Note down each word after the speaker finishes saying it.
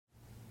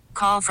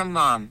Call from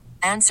mom.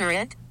 Answer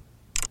it.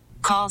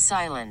 Call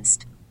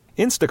silenced.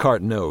 Instacart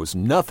knows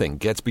nothing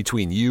gets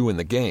between you and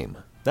the game.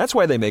 That's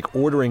why they make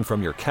ordering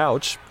from your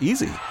couch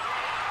easy.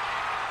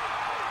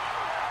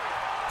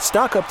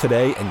 Stock up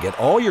today and get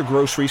all your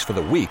groceries for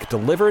the week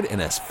delivered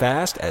in as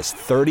fast as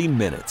 30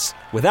 minutes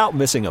without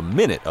missing a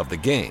minute of the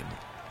game.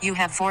 You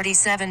have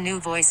 47 new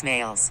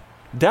voicemails.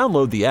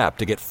 Download the app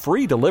to get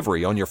free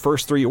delivery on your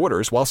first 3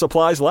 orders while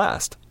supplies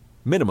last.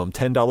 Minimum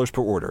 $10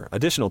 per order.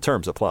 Additional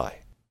terms apply.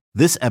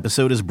 This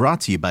episode is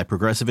brought to you by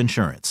Progressive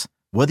Insurance.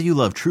 Whether you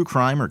love true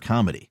crime or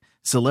comedy,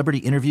 celebrity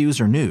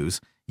interviews or news,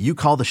 you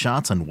call the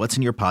shots on what's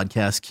in your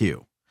podcast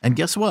queue. And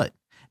guess what?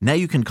 Now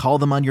you can call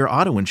them on your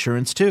auto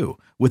insurance too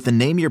with the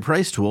Name Your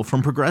Price tool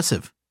from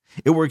Progressive.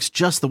 It works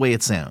just the way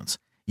it sounds.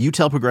 You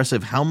tell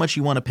Progressive how much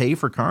you want to pay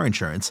for car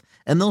insurance,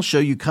 and they'll show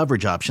you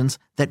coverage options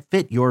that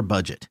fit your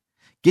budget.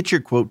 Get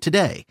your quote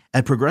today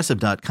at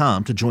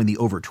Progressive.com to join the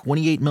over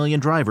 28 million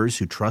drivers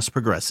who trust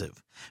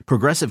Progressive.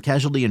 Progressive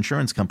Casualty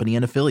Insurance Company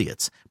and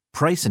Affiliates.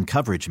 Price and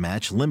coverage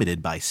match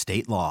limited by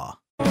state law.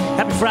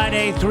 Happy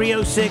Friday,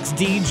 306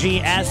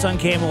 DGS on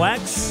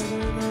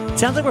KMOX.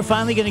 Sounds like we're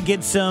finally going to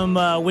get some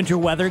winter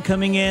weather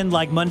coming in,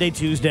 like Monday,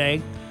 Tuesday.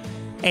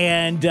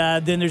 And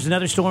then there's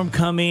another storm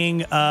coming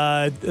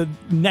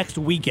next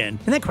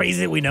weekend. Isn't that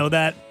crazy that we know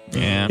that?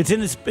 Yeah. It's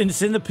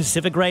in the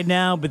Pacific right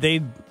now, but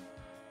the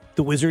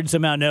Wizards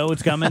somehow know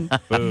it's coming.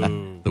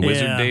 The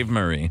Wizard Dave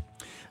Murray.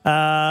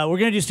 We're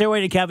going to do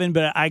Stairway to Kevin,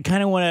 but I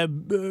kind of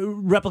want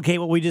to replicate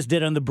what we just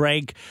did on the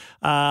break.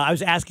 I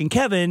was asking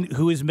Kevin,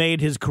 who has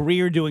made his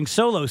career doing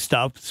solo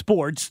stuff,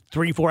 sports,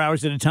 3-4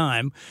 hours at a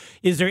time,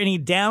 is there any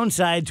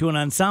downside to an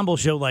ensemble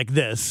show like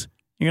this?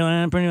 You're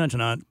like, pretty much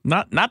not.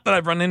 Not that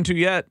I've run into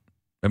yet.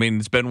 I mean,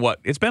 it's been what?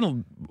 It's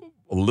been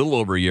a little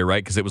over a year,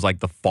 right? Because it was like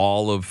the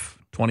fall of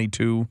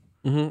 22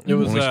 It was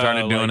when we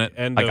started doing like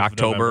it, like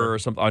October November. or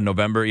something.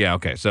 November, yeah.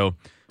 Okay, so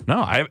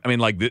no, I mean,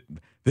 like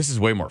this is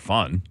way more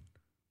fun.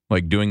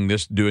 Like doing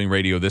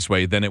radio this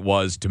way than it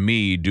was to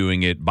me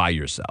doing it by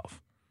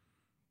yourself.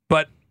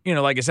 But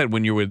like I said,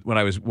 when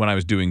I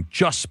was doing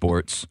just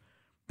sports,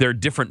 there are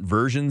different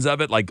versions of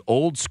it. Like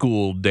old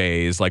school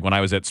days, like when I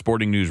was at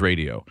Sporting News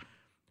Radio,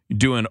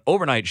 doing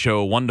overnight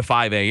show 1 to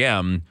 5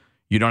 a.m.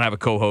 You don't have a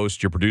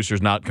co-host. Your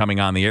producer's not coming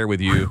on the air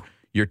with you.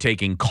 You're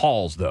taking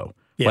calls though.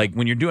 Yeah. Like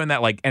when you're doing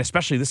that, like, and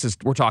especially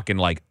we're talking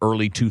like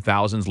early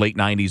 2000s, late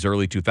 90s,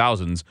 early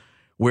 2000s.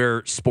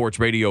 Where sports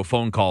radio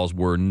phone calls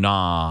were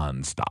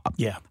nonstop.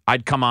 Yeah.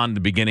 I'd come on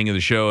the beginning of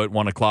the show at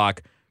 1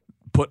 o'clock,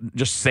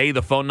 just say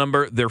the phone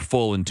number, they're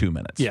full in 2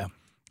 minutes. Yeah.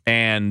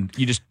 And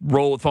you just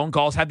roll with phone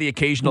calls, had the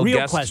occasional Real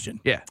guest. question.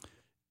 Yeah.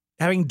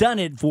 Having done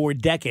it for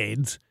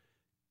decades,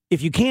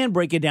 if you can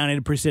break it down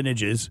into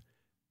percentages,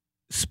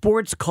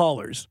 sports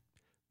callers,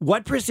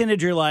 what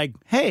percentage are like,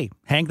 hey,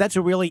 Hank, that's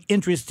a really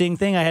interesting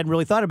thing I hadn't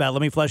really thought about.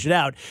 Let me flesh it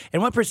out.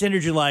 And what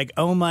percentage are like,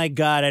 oh, my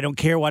God, I don't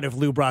care what if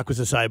Lou Brock was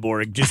a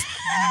cyborg. Just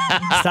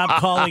stop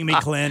calling me,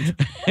 Clint.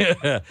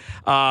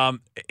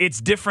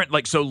 It's different.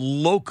 Like, so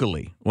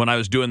locally, when I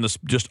was doing this,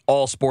 just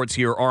all sports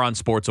here or on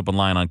Sports Open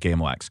Line on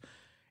KMOX,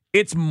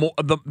 it's more.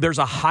 There's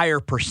a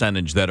higher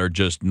percentage that are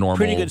just normal.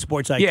 Pretty good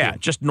sports IQ. Yeah,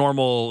 just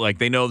normal. Like,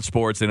 they know the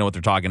sports. They know what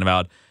they're talking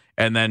about.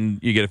 And then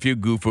you get a few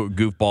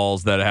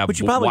goofballs that have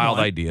wild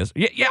ideas.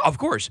 Yeah, of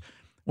course.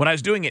 When I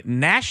was doing it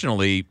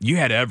nationally, you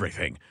had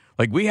everything.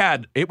 Like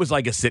it was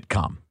like a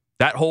sitcom.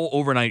 That whole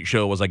overnight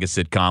show was like a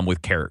sitcom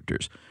with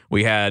characters.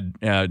 We had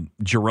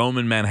Jerome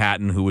in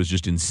Manhattan, who was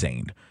just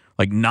insane.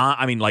 Like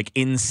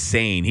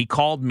insane. He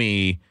called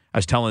me. I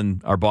was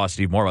telling our boss,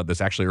 Steve Moore, about this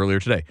actually earlier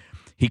today.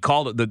 He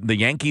called it the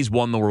Yankees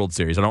won the World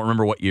Series. I don't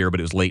remember what year, but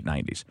it was late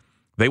 90s.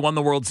 They won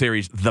the World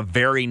Series the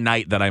very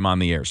night that I'm on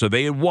the air. So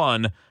they had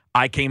won.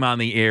 I came on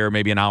the air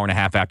maybe an hour and a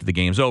half after the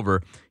game's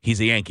over.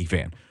 He's a Yankee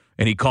fan.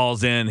 And he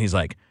calls in. He's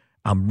like,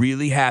 I'm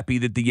really happy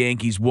that the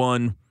Yankees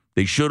won.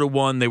 They should have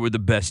won. They were the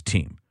best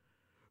team.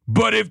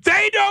 But if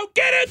they don't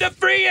get into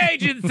free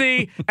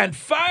agency and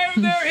fire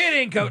their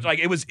hitting coach, like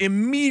it was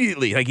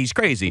immediately, like he's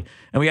crazy.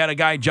 And we had a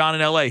guy, John in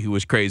L.A., who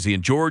was crazy.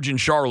 And George in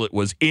Charlotte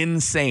was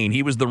insane.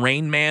 He was the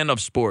Rain Man of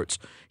sports.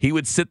 He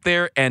would sit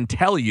there and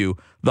tell you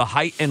the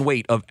height and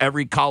weight of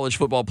every college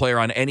football player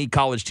on any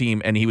college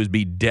team, and he would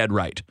be dead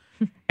right.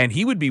 And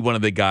he would be one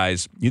of the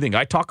guys, you think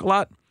I talk a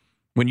lot?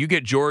 When you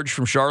get George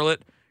from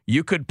Charlotte,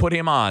 you could put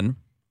him on.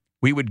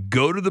 We would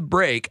go to the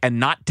break and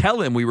not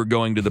tell him we were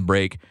going to the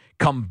break,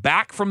 come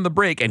back from the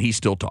break, and he's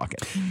still talking.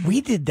 We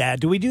did that.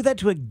 Do we do that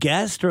to a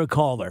guest or a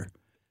caller?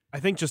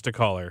 I think just a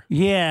caller.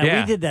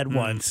 Yeah. We did that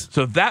once.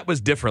 So that was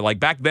different. Like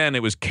back then,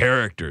 it was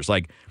characters.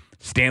 Like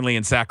Stanley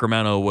in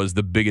Sacramento was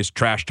the biggest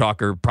trash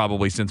talker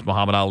probably since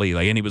Muhammad Ali.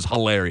 And he was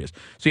hilarious.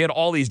 So you had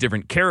all these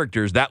different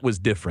characters. That was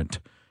different.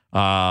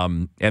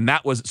 And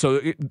that was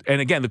and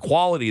again, the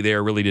quality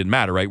there really didn't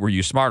matter, right? Were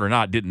you smart or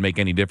not didn't make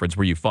any difference.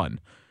 Were you fun?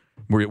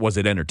 Was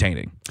it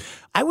entertaining?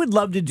 I would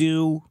love to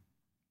do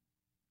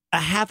a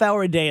half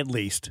hour a day at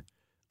least,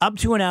 up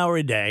to an hour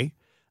a day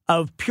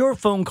of pure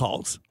phone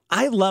calls.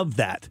 I love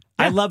that.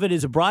 I love it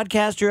as a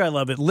broadcaster. I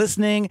love it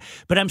listening,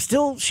 but I'm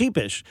still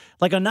sheepish.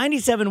 Like on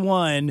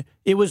 97.1,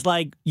 it was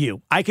like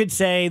you. I could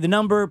say the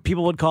number,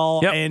 people would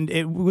call, and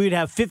we'd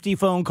have 50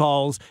 phone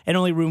calls and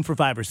only room for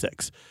 5 or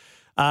 6.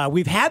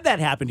 We've had that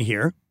happen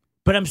here,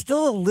 but I'm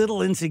still a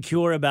little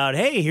insecure about,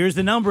 hey, here's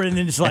the number, and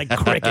then it's like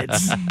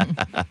crickets.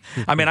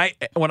 I mean,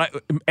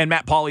 and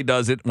Matt Pauley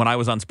does it. When I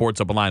was on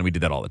Sports Open Line, we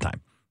did that all the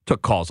time.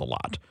 Took calls a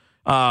lot.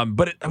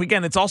 But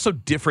again, it's also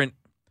different.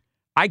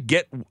 I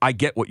get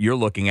what you're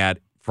looking at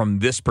from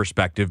this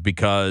perspective,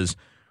 because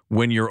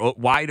when you're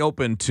wide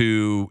open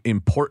to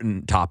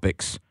important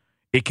topics,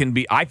 it can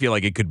be, I feel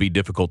like it could be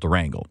difficult to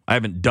wrangle. I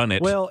haven't done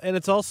it. Well, and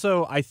it's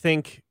also, I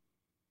think,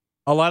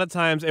 a lot of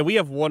times, and we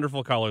have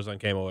wonderful callers on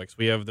KMOX.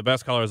 We have the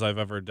best callers I've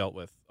ever dealt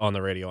with on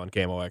the radio on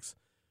KMOX.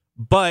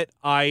 But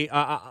a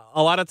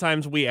lot of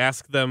times we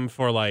ask them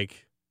for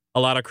like a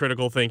lot of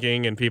critical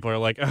thinking, and people are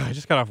like, oh, I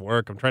just got off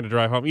work. I'm trying to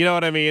drive home. You know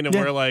what I mean? And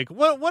we're like,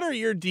 what are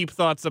your deep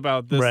thoughts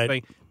about this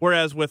thing?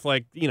 Whereas with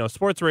like,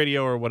 sports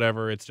radio or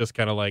whatever, it's just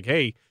kind of like,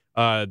 hey,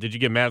 did you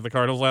get mad at the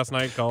Cardinals last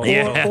night? Call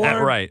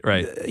or, right.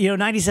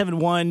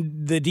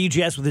 97.1, the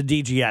DGS with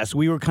the DGS.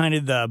 We were kind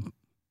of the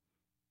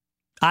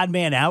odd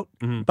man out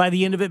by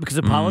the end of it because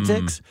of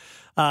politics.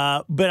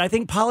 But I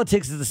think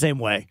politics is the same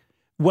way.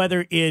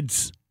 Whether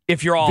it's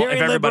if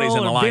everybody's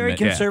in alignment, very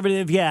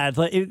conservative, it's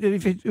like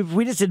if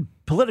we just did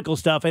political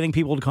stuff, I think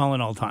people would call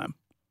in all the time.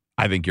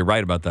 I think you're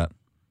right about that.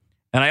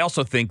 And I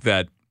also think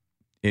that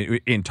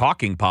in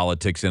talking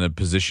politics in a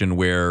position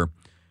where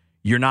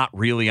you're not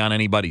really on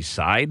anybody's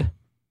side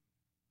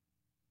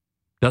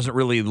doesn't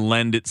really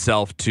lend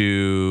itself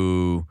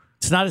to...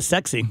 It's not as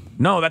sexy.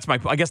 No,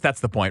 I guess that's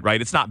the point,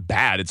 right? It's not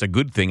bad. It's a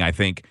good thing, I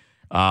think.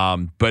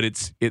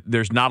 But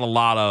there's not a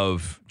lot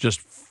of just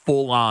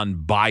full-on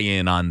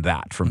buy-in on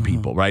that from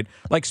people, right?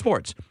 Like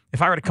sports.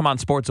 If I were to come on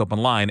Sports Open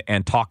Line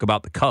and talk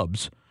about the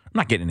Cubs, I'm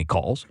not getting any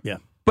calls. Yeah.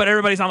 But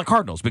everybody's on the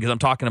Cardinals because I'm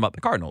talking about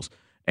the Cardinals.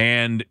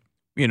 And,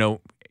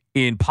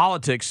 in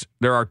politics,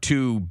 there are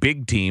two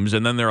big teams,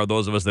 and then there are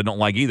those of us that don't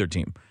like either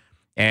team.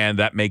 And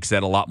that makes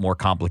that a lot more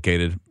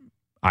complicated,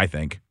 I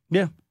think.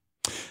 Yeah.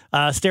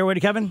 Stairway to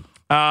Kevin?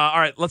 All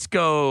right, let's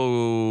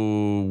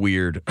go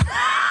weird.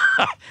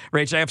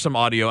 Rach, I have some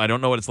audio. I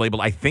don't know what it's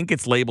labeled. I think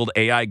it's labeled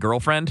AI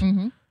girlfriend.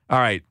 Mm-hmm. All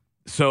right.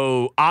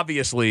 So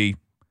obviously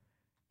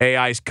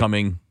AI is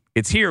coming.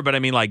 It's here, but I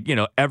mean,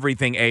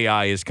 everything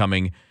AI is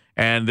coming,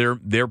 and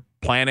they're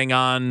planning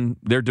on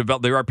there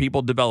are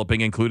people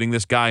developing, including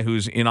this guy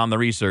who's in on the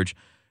research,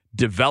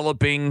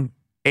 developing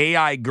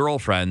AI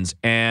girlfriends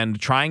and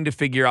trying to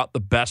figure out the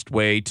best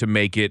way to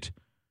make it,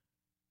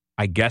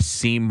 I guess,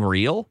 seem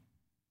real.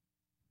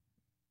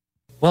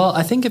 Well,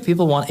 I think if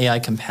people want AI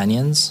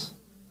companions,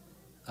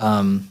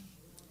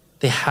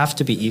 they have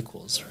to be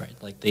equals, right?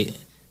 Like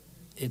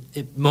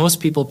most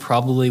people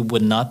probably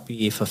would not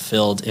be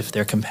fulfilled if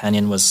their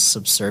companion was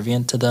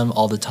subservient to them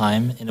all the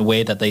time in a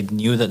way that they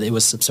knew that it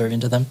was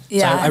subservient to them.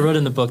 Yeah. So I wrote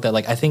in the book that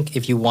I think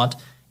if you want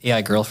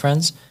AI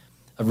girlfriends,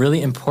 a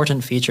really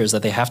important feature is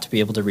that they have to be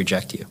able to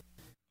reject you.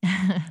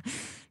 That's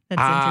interesting.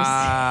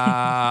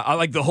 I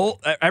like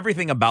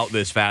everything about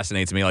this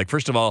fascinates me. Like,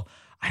 first of all,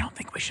 I don't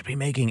think we should be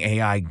making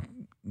AI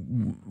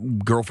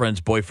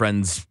girlfriends,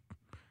 boyfriends,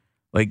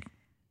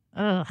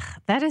 Ugh,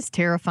 that is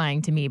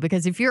terrifying to me,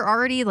 because if you're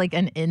already like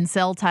an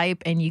incel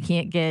type and you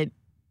can't get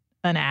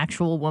an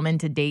actual woman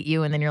to date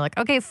you, and then you're like,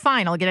 okay,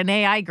 fine, I'll get an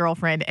AI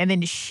girlfriend, and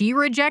then she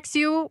rejects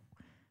you,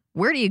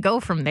 where do you go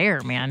from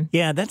there, man?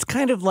 Yeah, that's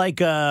kind of like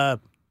a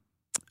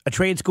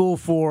trade school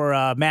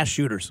for mass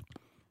shooters.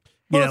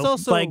 It's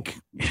also like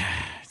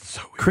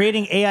so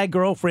creating AI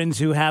girlfriends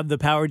who have the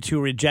power to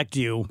reject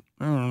you.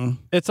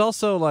 It's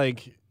also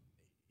like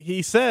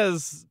he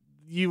says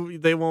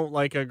they won't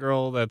like a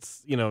girl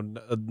that's,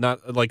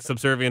 not like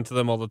subservient to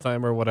them all the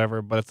time or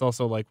whatever. But it's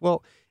also like,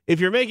 well, if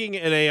you're making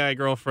an AI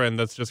girlfriend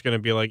that's just going to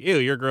be like, ew,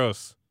 you're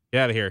gross,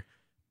 get out of here.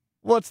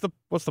 What's the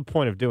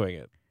point of doing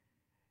it?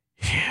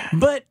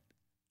 But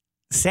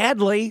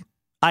sadly,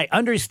 I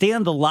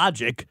understand the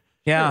logic.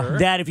 Yeah.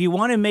 That if you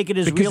want to make it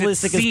as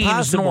realistic as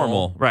possible,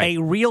 normal, right,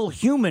 a real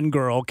human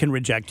girl can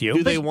reject you.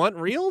 Do they want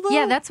real, though?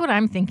 Yeah, that's what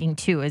I'm thinking,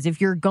 too, is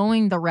if you're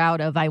going the route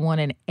of I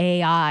want an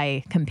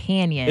AI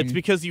companion. It's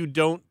because you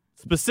don't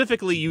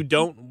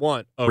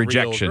want a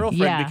rejection. Real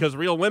girlfriend, because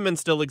real women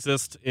still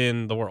exist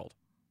in the world.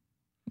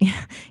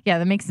 Yeah,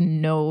 that makes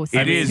no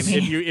sense. It is. To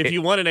me. If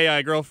you want an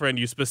AI girlfriend,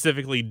 you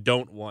specifically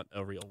don't want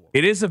a real woman.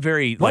 It is a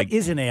very... What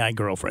is an AI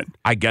girlfriend?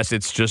 I guess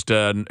it's just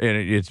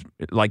it's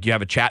like you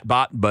have a chat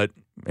bot, but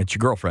it's your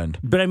girlfriend.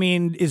 But I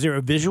mean, is there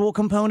a visual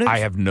component? I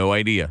have no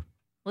idea.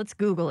 Let's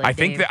Google it.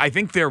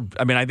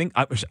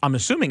 I'm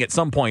assuming at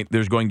some point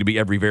there's going to be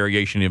every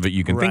variation of it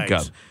you can think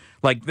of.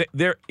 Like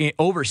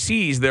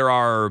overseas, there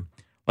are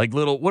like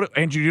little. What,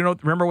 Andrew?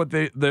 Remember what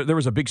there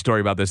was a big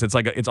story about this.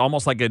 It's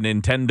almost like a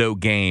Nintendo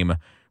game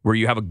where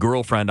you have a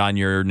girlfriend on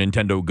your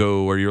Nintendo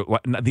Go or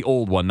the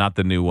old one, not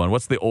the new one.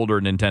 What's the older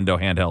Nintendo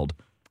handheld?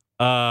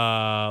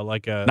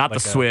 Not the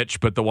Switch,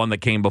 but the one that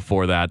came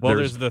before that. Well,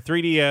 there's the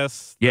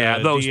 3DS. Yeah,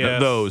 those.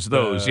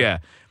 Yeah.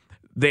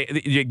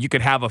 you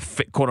could have a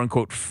quote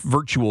unquote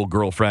virtual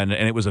girlfriend,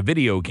 and it was a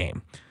video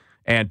game,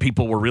 and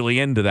people were really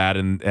into that,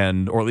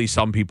 and or at least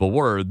some people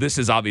were. This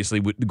is obviously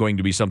going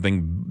to be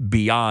something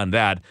beyond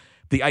that.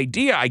 The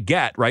idea I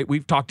get, right?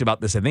 We've talked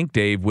about this, I think,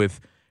 Dave, with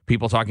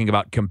people talking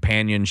about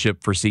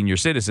companionship for senior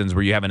citizens,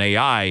 where you have an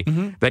AI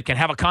that can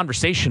have a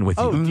conversation with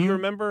you. Oh, do you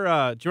remember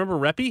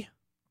Reppy?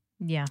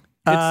 Yeah.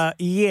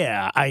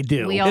 Yeah, I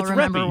do. We all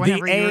remember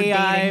whenever the you were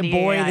AI dating the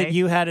boy AI. that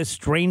you had a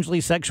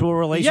strangely sexual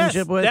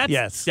relationship with.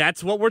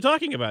 That's what we're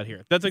talking about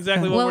here. That's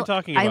exactly what we're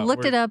talking about. I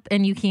looked it up,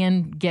 and you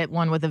can get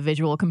one with a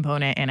visual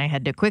component, and I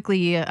had to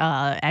quickly exit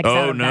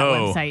out of that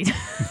website.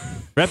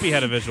 Reppy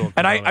had a visual and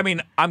component. I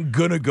mean, I'm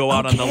gonna go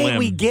out on the limb.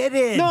 We get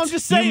it. No, I'm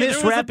just saying. You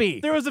missed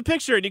Reppy. There was a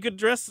picture, and you could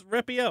dress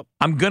Reppy up.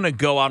 I'm gonna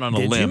go out on a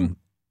limb.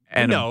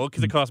 And no,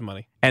 because it costs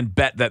money. And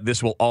bet that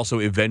this will also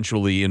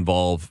eventually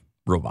involve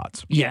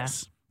robots.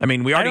 Yes. I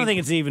mean, I don't think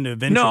it's even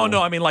eventual.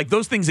 No. I mean, like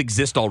those things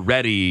exist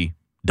already,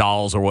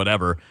 dolls or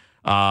whatever.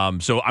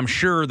 So I'm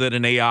sure that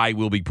an AI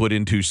will be put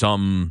into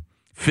some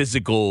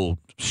physical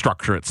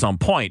structure at some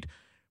point.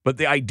 But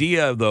the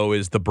idea, though,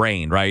 is the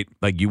brain, right?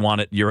 Like you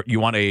want it. You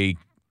want a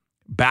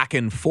back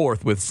and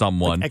forth with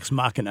someone. Like ex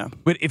machina.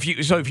 But if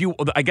you,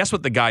 I guess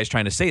what the guy's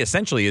trying to say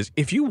essentially is,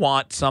 if you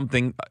want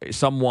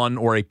someone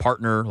or a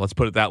partner, let's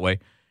put it that way,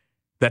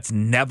 that's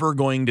never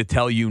going to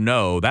tell you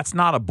no, that's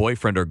not a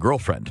boyfriend or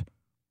girlfriend.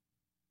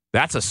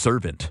 That's a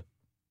servant.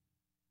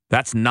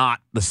 That's not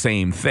the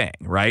same thing,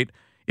 right?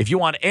 If you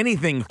want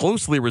anything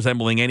closely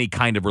resembling any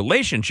kind of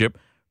relationship,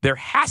 there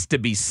has to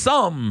be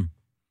some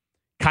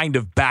kind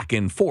of back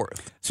and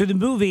forth. So the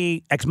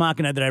movie Ex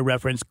Machina that I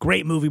referenced,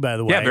 great movie, by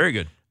the way. Yeah, very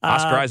good.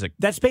 Oscar Isaac.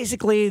 That's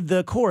basically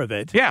the core of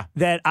it. Yeah.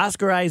 That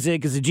Oscar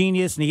Isaac is a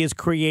genius, and he has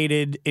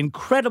created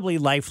incredibly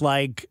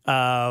lifelike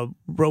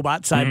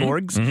robot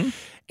cyborgs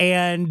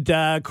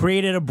and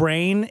created a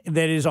brain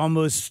that is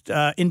almost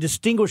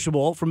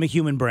indistinguishable from a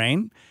human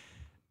brain.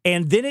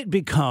 And then it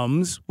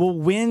becomes, well,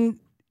 when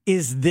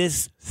is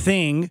this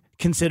thing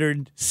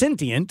considered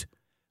sentient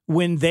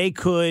when they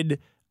could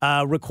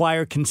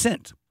require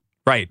consent?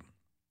 Right.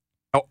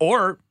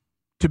 Or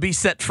to be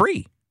set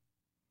free.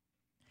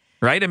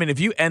 Right? I mean, if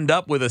you end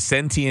up with a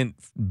sentient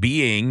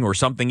being or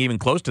something even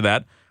close to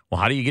that, well,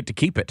 how do you get to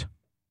keep it?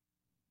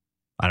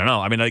 I don't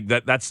know. I mean, like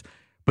that's,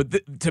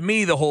 but to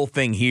me, the whole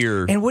thing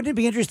here. And wouldn't it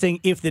be interesting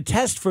if the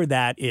test for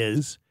that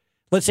is,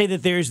 let's say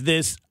that there's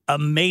this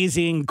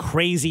amazing,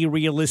 crazy,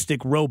 realistic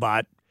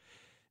robot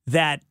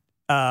that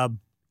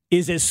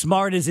is as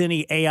smart as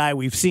any AI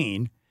we've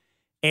seen,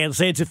 and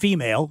say it's a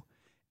female,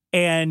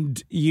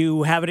 and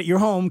you have it at your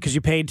home because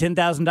you paid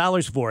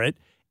 $10,000 for it.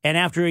 And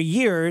after a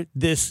year,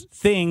 this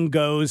thing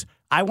goes,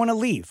 I want to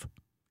leave.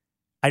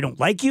 I don't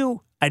like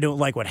you. I don't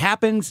like what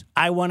happens.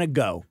 I want to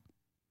go.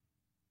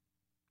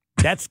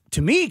 That's,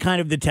 to me, kind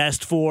of the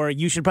test for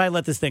you should probably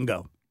let this thing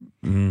go.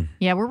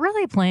 Yeah, we're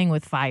really playing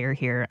with fire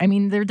here. I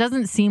mean, there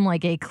doesn't seem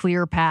like a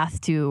clear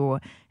path to,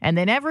 and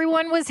then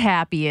everyone was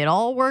happy. It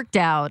all worked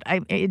out.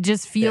 It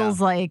just feels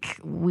like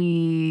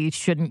we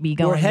shouldn't be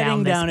going We're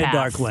heading down this a path.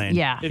 dark lane.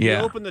 Yeah. If you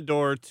open the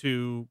door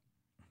to,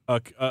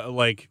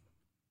 like,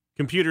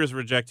 computers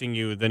rejecting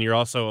you, then you're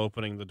also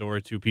opening the door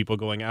to people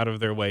going out of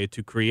their way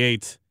to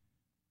create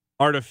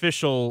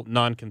artificial,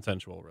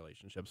 non-consensual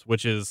relationships,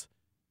 which is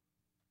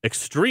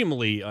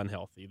extremely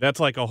unhealthy. That's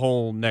like a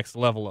whole next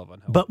level of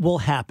unhealthy. But will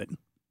happen.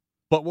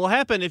 But will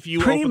happen if you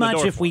pretty open the much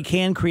door if for we it.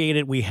 can create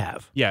it, we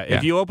have. Yeah,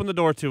 if you open the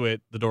door to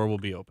it, the door will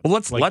be open.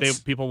 Well,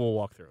 people will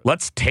walk through it.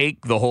 Let's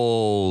take the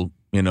whole,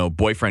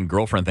 boyfriend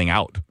girlfriend thing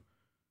out.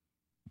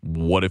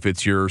 What if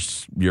it's your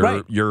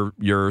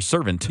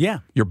servant,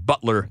 your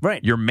butler,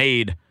 your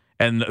maid,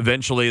 and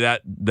eventually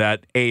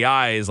that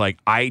AI is like,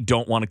 I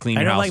don't want to clean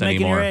your house anymore. I don't like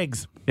making your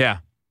eggs. Yeah.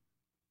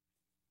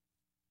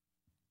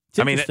 It's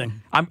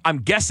interesting. I'm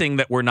guessing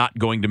that we're not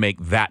going to make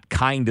that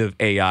kind of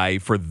AI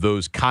for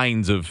those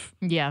kinds of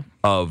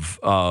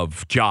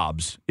of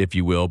jobs, if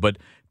you will. But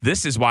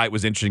this is why it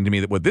was interesting to me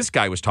that what this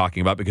guy was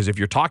talking about, because if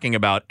you're talking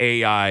about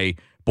AI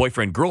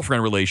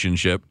boyfriend-girlfriend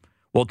relationship,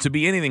 well, to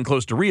be anything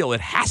close to real,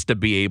 it has to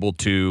be able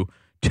to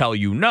tell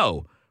you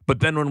no. But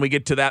then when we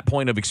get to that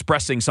point of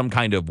expressing some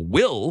kind of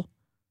will,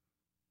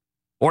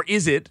 or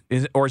is it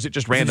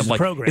just random?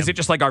 Is it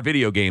just like our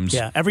video games?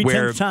 Yeah, every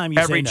 10th time you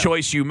say every no.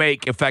 choice you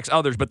make affects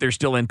others, but they're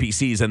still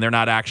NPCs and they're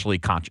not actually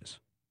conscious.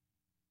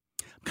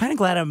 I'm kind of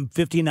glad I'm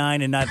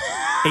 59 and not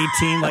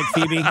 18 like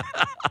Phoebe.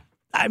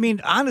 I mean,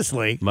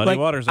 honestly, Muddy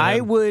waters ahead. I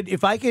would,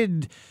 if I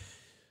could,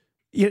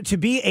 to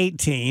be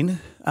 18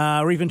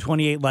 or even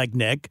 28 like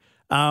Nick,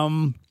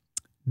 the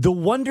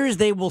wonders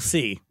they will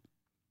see.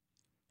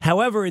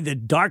 However, the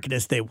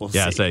darkness they will see.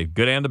 Yeah, say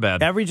good and the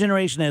bad. Every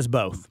generation has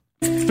both.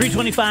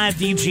 325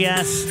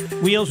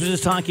 DGS. Wheels was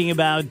just talking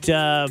about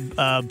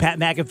Pat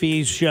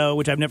McAfee's show,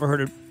 which I've never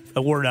heard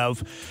a word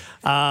of,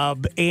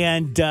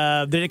 and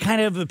that it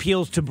kind of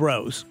appeals to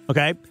bros.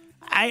 Okay,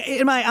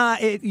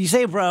 you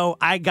say bro,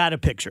 I got a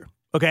picture.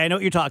 Okay, I know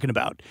what you're talking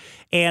about,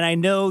 and I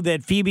know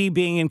that Phoebe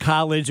being in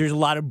college, there's a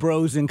lot of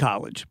bros in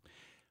college.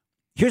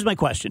 Here's my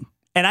question,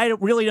 and I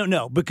really don't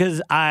know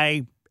because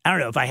I I don't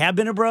know if I have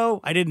been a bro.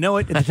 I didn't know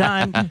it at the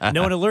time.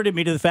 No one alerted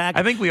me to the fact.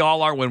 I think we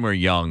all are when we're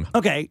young.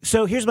 Okay,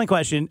 so here's my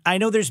question. I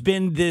know there's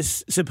been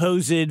this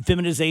supposed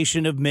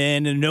feminization of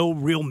men and no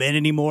real men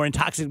anymore and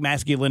toxic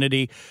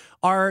masculinity.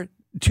 Are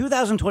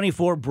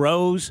 2024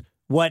 bros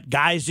what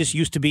guys just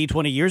used to be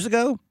 20 years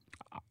ago?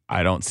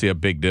 I don't see a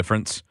big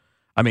difference.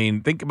 I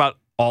mean, think about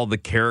all the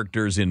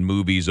characters in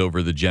movies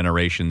over the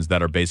generations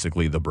that are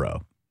basically the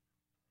bro.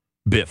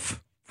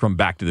 Biff from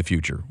Back to the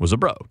Future was a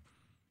bro.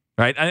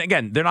 Right? And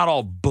again, they're not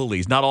all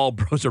bullies. Not all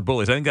bros are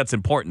bullies. I think that's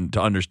important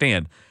to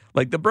understand.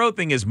 Like, the bro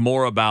thing is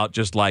more about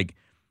just like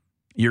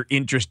you're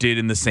interested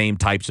in the same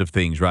types of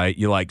things, right?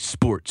 You like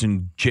sports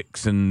and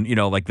chicks and,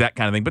 like that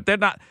kind of thing. But they're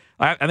not,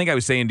 I think I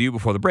was saying to you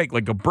before the break,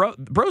 like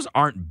bros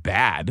aren't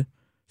bad.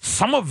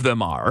 Some of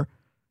them are,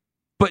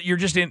 but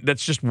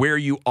that's just where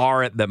you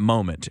are at that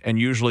moment. And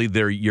usually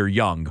you're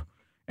young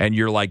and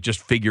you're like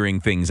just figuring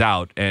things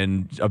out.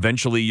 And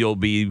eventually you'll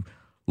be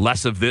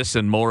less of this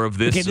and more of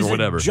this, or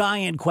whatever. Is a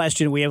giant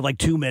question. We have like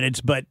 2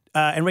 minutes, but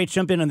and Rach,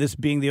 jump in on this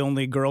being the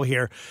only girl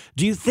here.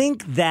 Do you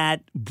think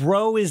that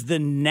bro is the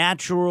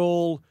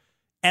natural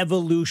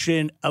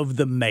evolution of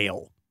the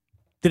male?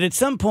 That at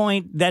some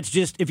point, that's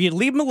just, if you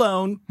leave them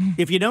alone,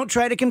 if you don't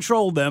try to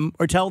control them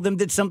or tell them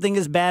that something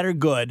is bad or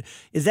good,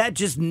 is that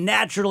just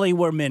naturally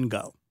where men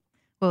go?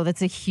 Well,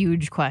 that's a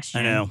huge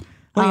question. I know.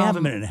 Well, you have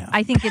a minute and a half.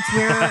 I think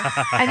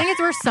it's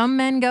where some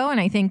men go, and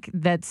I think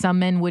that some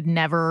men would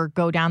never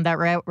go down that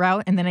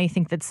route. And then I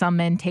think that some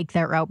men take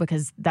that route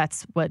because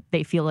that's what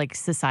they feel like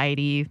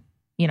society,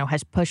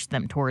 has pushed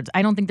them towards.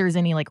 I don't think there's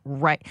any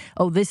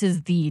this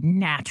is the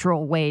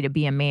natural way to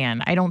be a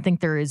man. I don't think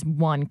there is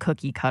one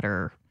cookie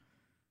cutter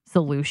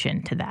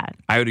solution to that.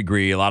 I would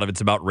agree. A lot of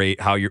it's about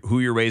who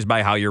you're raised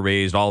by, how you're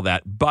raised, all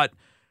that. But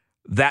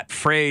that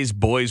phrase,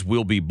 boys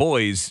will be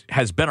boys,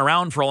 has been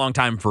around for a long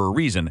time for a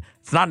reason.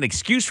 It's not an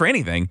excuse for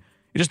anything.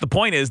 The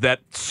point is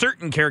that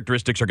certain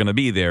characteristics are going to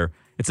be there.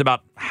 It's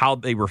about how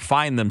they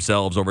refine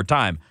themselves over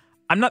time.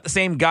 I'm not the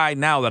same guy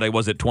now that I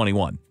was at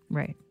 21.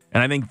 Right.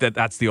 And I think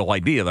that's the whole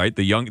idea, right?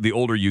 The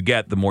older you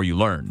get, the more you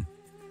learn.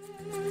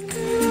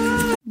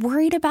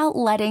 Worried about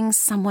letting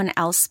someone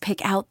else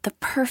pick out the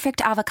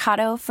perfect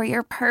avocado for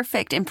your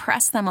perfect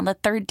impress them on the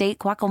third date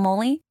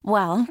guacamole?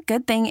 Well,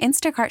 good thing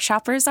Instacart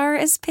shoppers are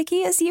as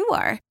picky as you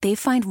are. They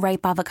find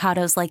ripe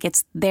avocados like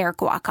it's their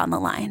guac on the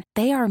line.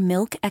 They are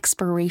milk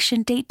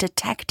expiration date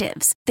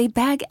detectives. They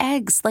bag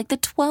eggs like the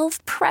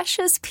 12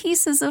 precious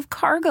pieces of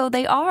cargo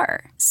they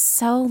are.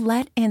 So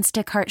let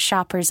Instacart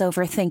shoppers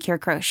overthink your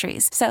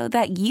groceries so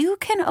that you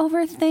can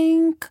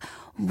overthink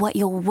what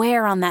you'll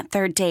wear on that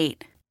third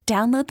date.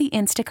 Download the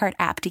Instacart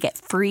app to get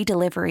free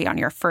delivery on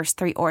your first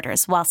 3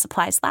 orders while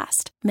supplies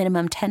last.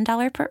 Minimum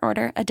 $10 per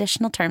order.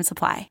 Additional terms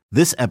apply.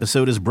 This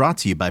episode is brought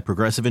to you by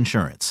Progressive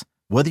Insurance.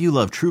 Whether you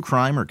love true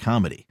crime or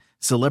comedy,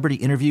 celebrity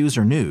interviews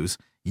or news,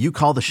 you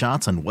call the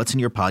shots on what's in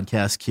your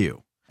podcast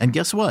queue. And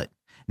guess what?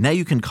 Now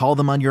you can call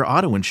them on your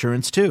auto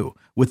insurance too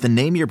with the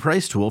Name Your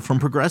Price tool from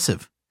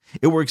Progressive.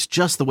 It works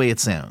just the way it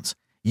sounds.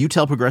 You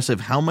tell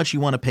Progressive how much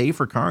you want to pay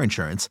for car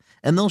insurance,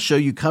 and they'll show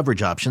you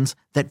coverage options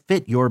that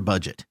fit your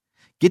budget.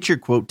 Get your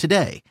quote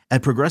today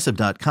at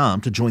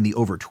Progressive.com to join the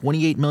over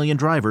 28 million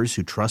drivers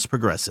who trust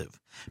Progressive.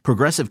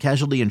 Progressive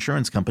Casualty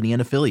Insurance Company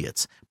and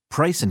Affiliates.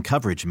 Price and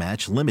coverage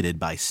match limited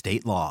by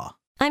state law.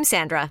 I'm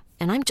Sandra,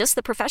 and I'm just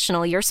the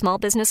professional your small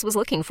business was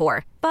looking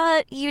for.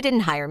 But you didn't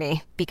hire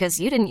me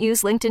because you didn't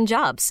use LinkedIn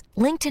Jobs.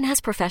 LinkedIn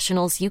has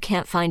professionals you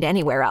can't find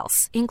anywhere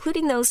else,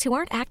 including those who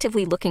aren't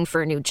actively looking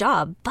for a new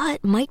job,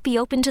 but might be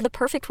open to the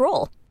perfect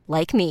role,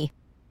 like me.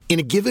 In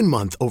a given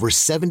month, over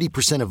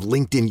 70% of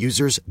LinkedIn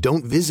users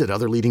don't visit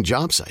other leading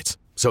job sites.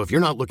 So if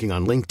you're not looking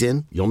on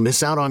LinkedIn, you'll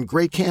miss out on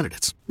great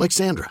candidates like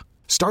Sandra.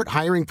 Start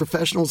hiring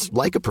professionals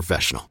like a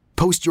professional.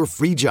 Post your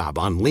free job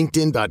on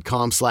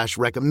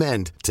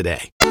linkedin.com/recommend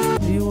today.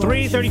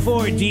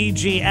 334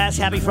 DGS.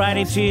 Happy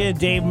Friday to you.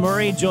 Dave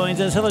Murray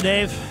joins us. Hello,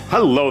 Dave.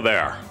 Hello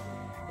there.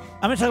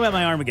 I'm going to talk about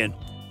my arm again.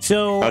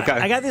 So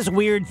I got this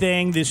weird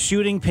thing, this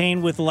shooting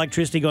pain with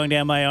electricity going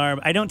down my arm.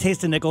 I don't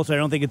taste a nickel, so I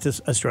don't think it's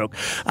a stroke.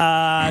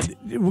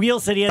 Wheel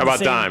City had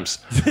dimes?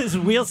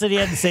 Wheel City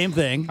had the same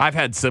thing. I've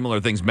had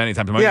similar things many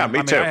times.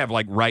 Me too. I have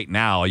right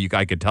now.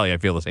 I could tell you I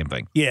feel the same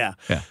thing. Yeah.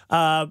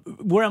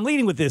 Where I'm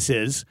leading with this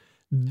is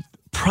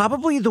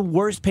probably the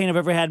worst pain I've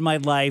ever had in my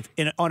life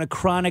on a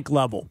chronic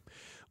level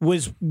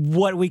was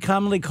what we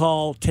commonly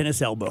call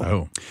tennis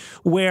elbow,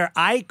 where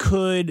I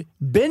could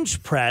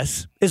bench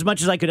press as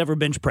much as I could ever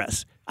bench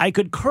press. I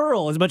could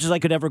curl as much as I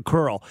could ever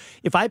curl.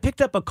 If I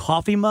picked up a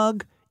coffee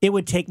mug, it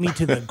would take me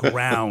to the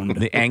ground.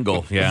 The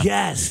angle, yeah.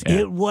 Yes, yeah.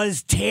 It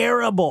was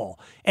terrible.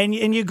 And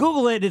you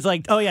Google it, it's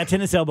like, oh yeah,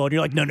 tennis elbow. And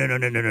you're like, no.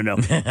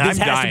 This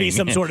has to be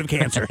some sort of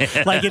cancer.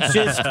 Like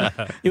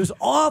it was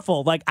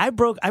awful. Like I've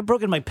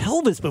broken my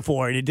pelvis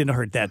before and it didn't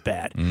hurt that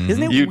bad. Mm-hmm.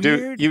 Isn't it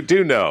weird? You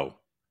do know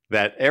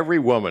that every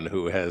woman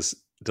who has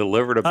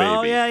delivered a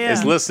baby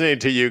is listening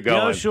to you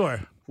going,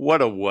 sure.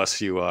 What a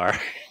wuss you are.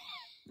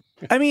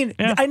 I mean,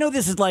 I know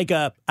this is like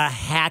a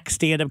hack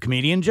stand-up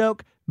comedian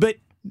joke, but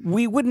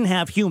we wouldn't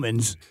have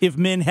humans if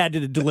men had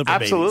to deliver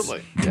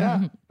Absolutely. babies.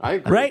 Yeah, I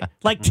agree. Right?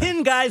 Like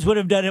 10 guys would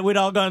have done it. We'd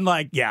all gone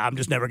like, yeah, I'm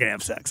just never going to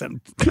have sex.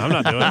 I'm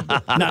not doing it.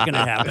 Not going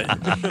to happen.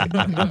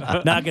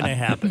 Not going to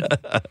happen.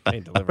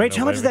 Rach,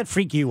 how much does that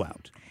freak you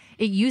out?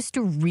 It used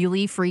to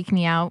really freak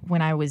me out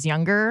when I was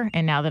younger,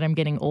 and now that I'm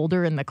getting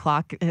older and the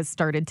clock has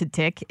started to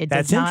tick, it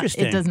does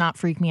not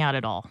freak me out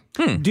at all.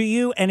 Do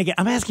you? And again,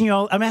 I'm asking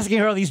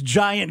her all these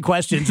giant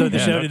questions on the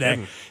show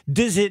today.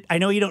 Does it? I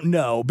know you don't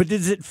know, but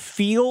does it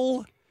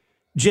feel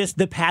just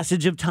the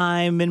passage of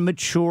time and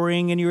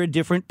maturing, and you're a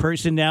different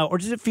person now, or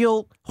does it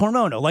feel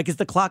hormonal? Like, is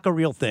the clock a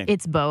real thing?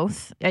 It's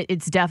both.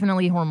 It's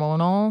definitely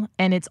hormonal,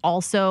 and it's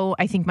also,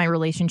 I think, my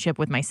relationship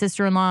with my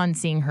sister-in-law and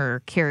seeing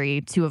her carry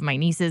 2 of my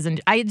nieces,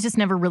 and I had just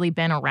never really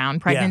been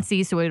around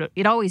pregnancy, so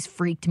it always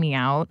freaked me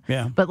out.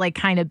 Yeah. But like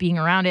kind of being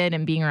around it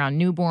and being around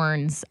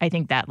newborns, I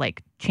think that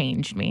like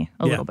changed me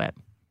a little bit.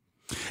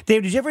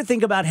 Dave, did you ever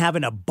think about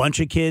having a bunch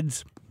of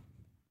kids?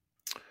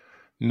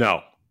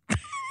 No.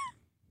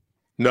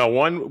 No,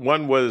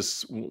 one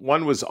was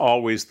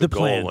always the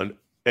goal, plan.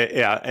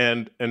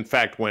 and in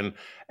fact,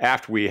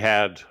 after we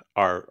had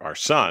our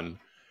son,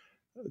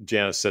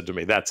 Janice said to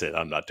me, "That's it.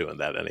 I'm not doing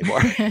that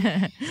anymore."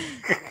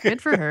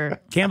 Good for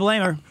her. Can't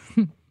blame her.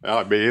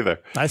 No, me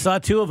either. I saw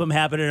 2 of them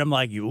happen, and I'm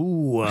like,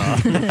 ooh,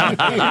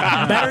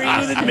 better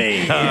you than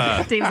me.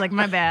 Dave's like,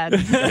 my bad.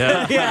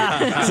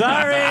 Yeah,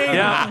 sorry.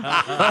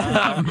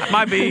 Yeah,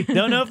 might be.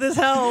 Don't know if this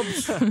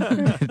helps.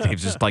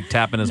 Dave's just like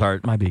tapping his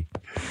heart. Might be.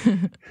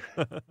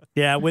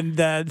 Yeah,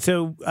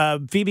 so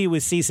Phoebe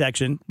was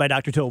C-section by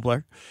Dr.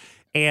 Tobler,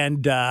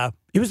 and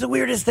it was the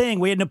weirdest thing.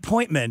 We had an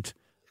appointment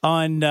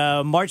on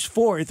March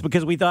 4th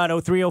because we thought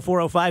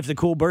 030405 is a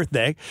cool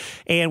birthday,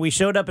 and we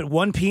showed up at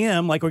 1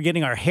 p.m. like we're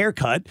getting our hair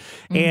cut,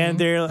 and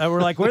we're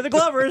like, we're the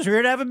Glovers, we're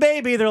here to have a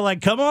baby. They're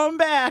like, come on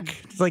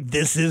back. It's like,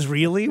 this is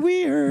really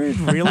weird,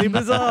 really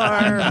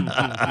bizarre.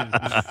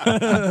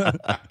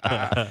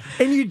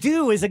 And you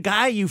do, as a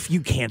guy, you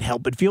can't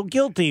help but feel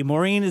guilty.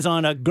 Maureen is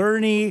on a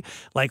gurney,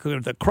 like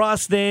with the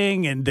cross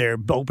thing, and they're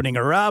opening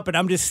her up, and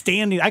I'm just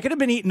standing. I could have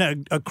been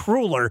eating a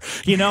cruller,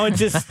 it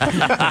just...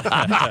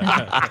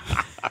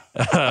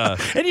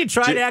 And you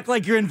try to act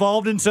like you're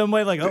involved in some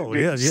way, like, oh,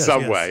 yes.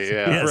 Some way,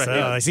 yeah. Yes,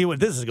 I see what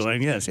this is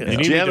going, yes. You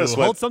need to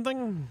hold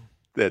something?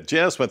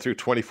 Janice went through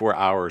 24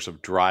 hours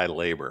of dry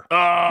labor,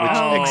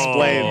 which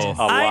explains a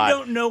lot. I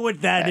don't know what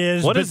that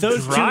is, what but is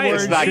those dry? 2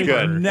 words It's not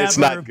good. never... It's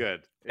not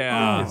good.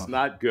 Yeah. It's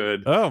not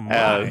good. Oh,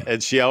 my.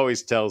 And she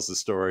always tells the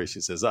story.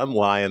 She says, I'm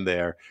lying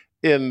there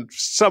in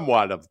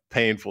somewhat of a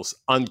painful,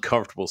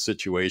 uncomfortable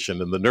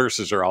situation, and the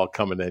nurses are all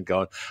coming in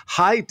going,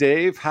 hi,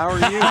 Dave, how are you?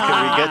 Can we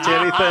get you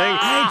anything?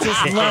 I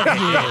just love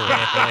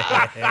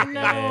you.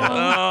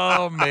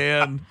 No. Oh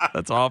man,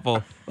 that's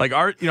awful. Like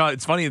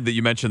it's funny that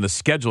you mentioned the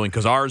scheduling,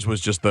 because ours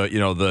was just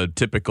the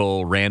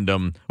typical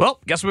random. Well,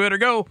 guess we better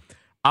go.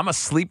 I'm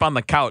asleep on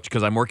the couch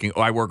because I work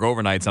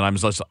overnights, and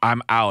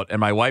I'm out,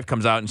 and my wife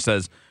comes out and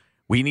says,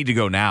 we need to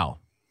go now.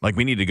 Like,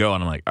 we need to go.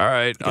 And I'm like, all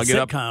right, I'll get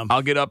up.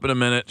 I'll get up in a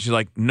minute. She's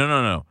like,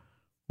 no.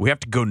 We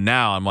have to go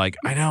now. I'm like,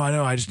 I know.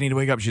 I just need to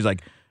wake up. She's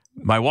like,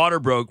 my water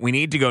broke. We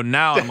need to go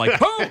now. I'm like,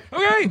 oh,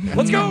 okay,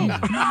 let's go.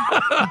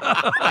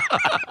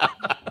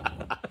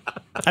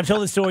 I've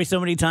told this story so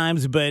many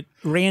times, but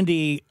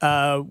Randy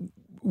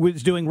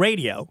was doing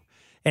radio,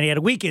 and he had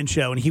a weekend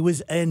show, and he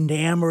was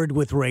enamored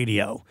with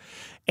radio.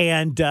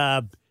 And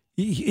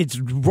it's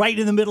right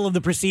in the middle of the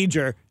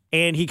procedure.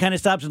 And he kind of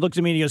stops and looks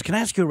at me and he goes, can I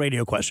ask you a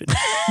radio question?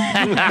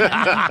 And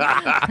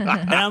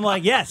I'm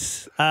like,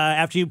 yes.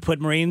 After you put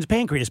Maureen's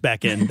pancreas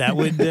back in, that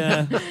would,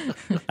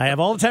 I have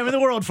all the time in the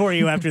world for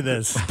you after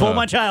this. Pull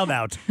my child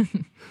out.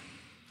 And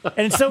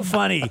it's so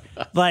funny.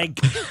 Like,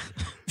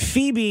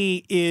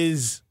 Phoebe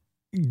is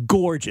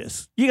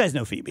gorgeous. You guys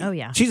know Phoebe. Oh,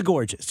 yeah. She's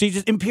gorgeous. She's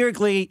just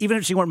empirically, even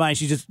if she weren't mine,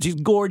 she's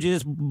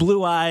gorgeous,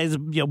 blue eyes,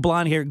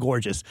 blonde hair,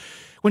 gorgeous.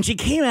 When she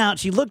came out,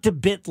 she looked a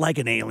bit like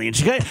an alien.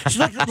 She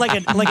looked like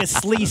a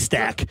slee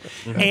stack.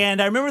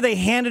 And I remember they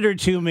handed her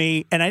to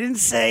me, and I didn't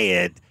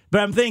say it,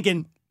 but I'm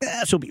thinking,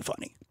 she'll be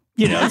funny.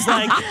 It's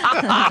like,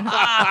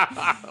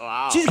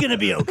 wow. She's going to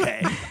be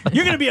okay.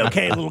 You're going to be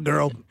okay, little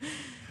girl.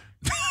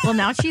 Well,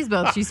 now she's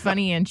both. She's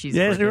funny and she's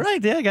gorgeous. You're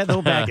right. Yeah, I got the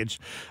whole package.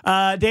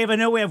 Dave, I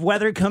know we have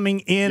weather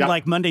coming in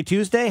like Monday,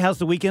 Tuesday. How's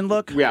the weekend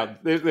look? Yeah,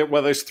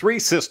 there's 3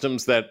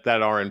 systems that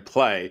are in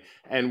play,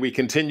 and we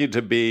continue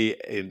to be,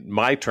 in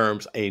my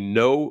terms, a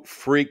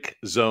no-freak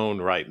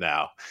zone right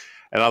now.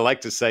 And I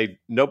like to say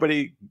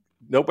nobody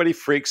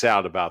freaks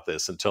out about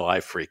this until I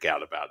freak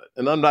out about it.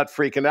 And I'm not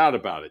freaking out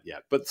about it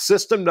yet. But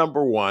system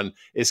number 1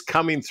 is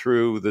coming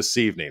through this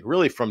evening.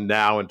 Really from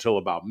now until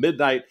about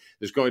midnight,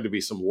 there's going to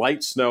be some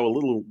light snow, a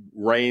little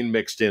rain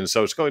mixed in.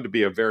 So it's going to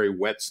be a very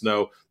wet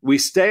snow. We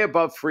stay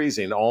above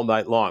freezing all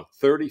night long,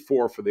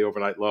 34 for the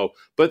overnight low.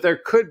 But there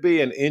could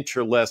be an inch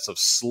or less of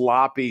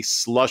sloppy,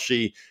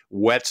 slushy,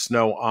 wet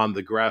snow on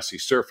the grassy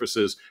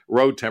surfaces.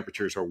 Road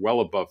temperatures are well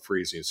above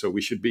freezing, so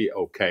we should be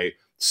okay.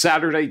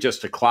 Saturday,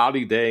 just a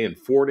cloudy day and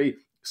 40.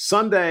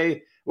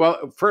 Sunday,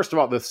 Well, first of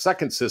all, the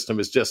second system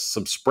is just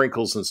some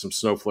sprinkles and some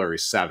snow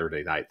flurries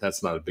Saturday night.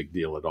 That's not a big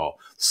deal at all.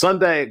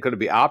 Sunday, going to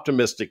be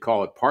optimistic,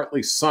 call it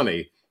partly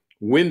sunny,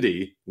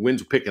 windy,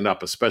 winds picking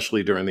up,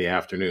 especially during the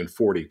afternoon,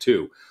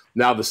 42.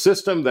 Now, the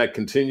system that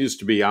continues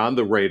to be on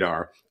the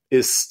radar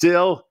is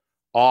still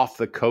off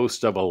the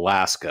coast of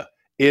Alaska.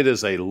 It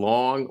is a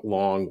long,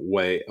 long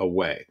way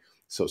away.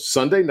 So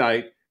Sunday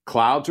night,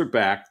 clouds are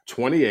back,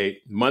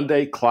 28.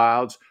 Monday,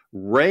 clouds,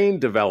 rain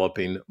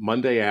developing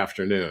Monday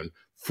afternoon,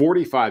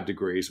 45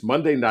 degrees.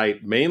 Monday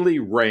night, mainly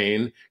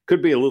rain.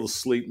 Could be a little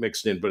sleet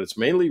mixed in, but it's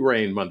mainly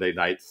rain Monday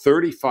night,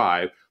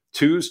 35.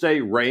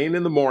 Tuesday, rain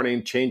in the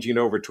morning, changing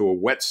over to a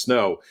wet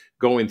snow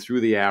going through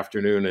the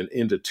afternoon and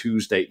into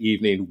Tuesday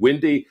evening.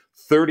 Windy,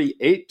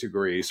 38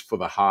 degrees for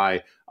the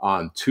high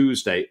on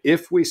Tuesday.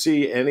 If we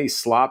see any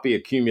sloppy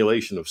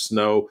accumulation of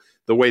snow,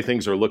 the way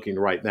things are looking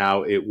right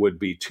now, it would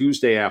be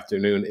Tuesday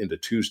afternoon into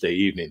Tuesday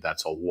evening.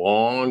 That's a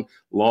long,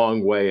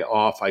 long way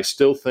off. I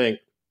still think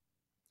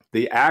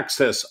the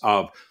access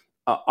of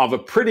a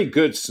pretty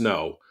good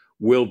snow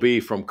will be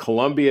from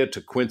Columbia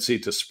to Quincy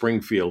to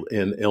Springfield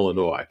in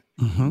Illinois,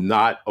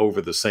 not over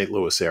the St.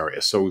 Louis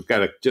area. So we've got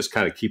to just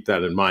kind of keep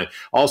that in mind.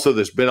 Also,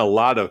 there's been a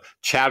lot of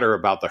chatter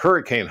about the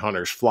hurricane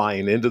hunters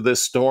flying into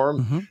this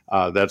storm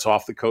that's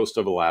off the coast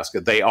of Alaska.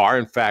 They are,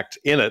 in fact,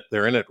 in it.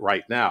 They're in it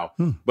right now,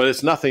 but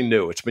it's nothing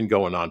new. It's been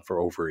going on for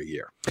over a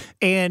year.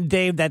 And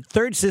Dave, that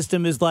third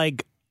system is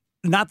like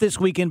not this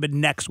weekend, but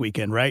next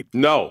weekend, right?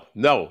 No.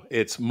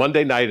 It's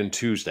Monday night and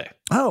Tuesday.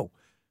 Oh.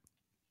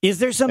 Is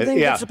there something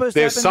that's supposed to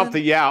happen? There's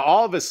something,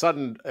 all of a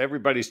sudden,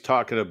 everybody's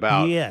talking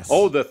about,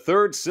 the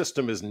third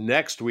system is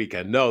next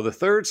weekend. No, the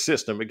third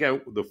system, again,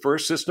 the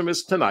first system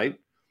is tonight.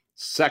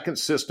 Second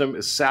system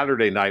is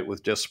Saturday night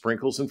with just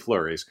sprinkles and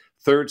flurries.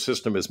 Third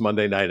system is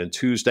Monday night and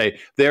Tuesday.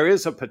 There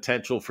is a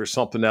potential for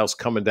something else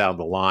coming down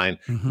the line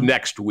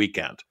next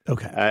weekend.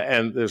 Okay.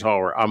 And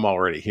I'm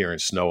already hearing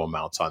snow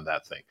amounts on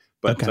that thing.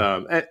 But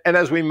and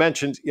as we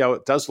mentioned,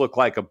 it does look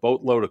like a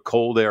boatload of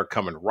cold air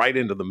coming right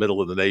into the middle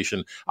of the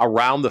nation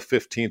around the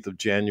 15th of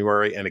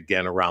January and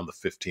again around the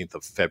 15th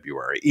of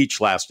February,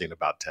 each lasting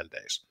about 10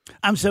 days.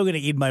 I'm so going to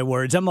eat my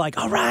words. I'm like,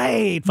 all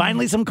right,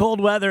 finally some cold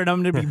weather, and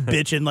I'm going to be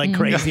bitching like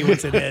crazy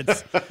once it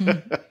hits.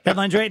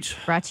 Headlines,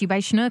 Rach. Brought to you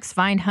by Schnucks.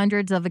 Find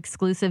hundreds of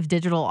exclusive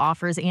digital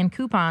offers and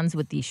coupons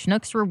with the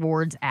Schnucks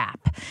Rewards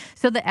app.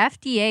 So the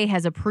FDA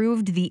has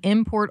approved the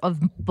import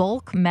of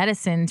bulk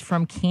medicines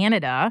from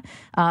Canada.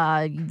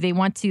 They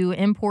want to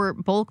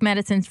import bulk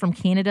medicines from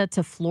Canada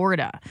to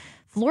Florida.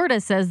 Florida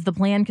says the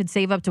plan could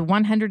save up to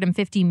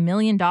 $150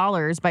 million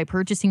by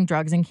purchasing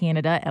drugs in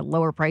Canada at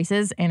lower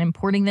prices and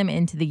importing them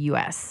into the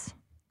U.S.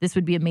 This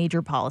would be a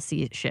major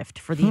policy shift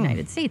for the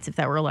United States if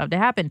that were allowed to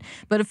happen.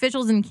 But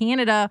officials in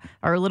Canada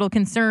are a little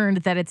concerned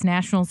that its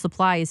national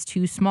supply is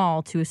too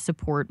small to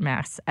support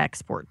mass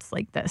exports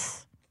like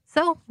this.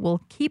 So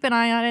we'll keep an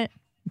eye on it.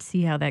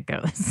 See how that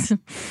goes.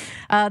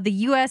 The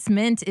U.S.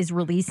 Mint is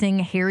releasing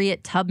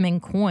Harriet Tubman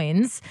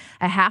coins.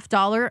 A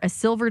 $50, a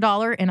silver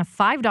dollar, and a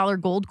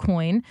 $5 gold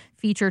coin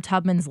feature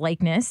Tubman's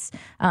likeness,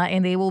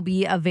 and they will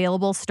be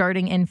available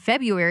starting in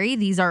February.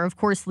 These are, of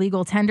course,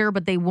 legal tender,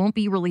 but they won't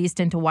be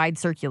released into wide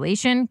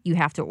circulation. You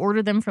have to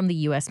order them from the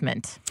U.S.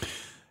 Mint.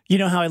 You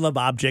know how I love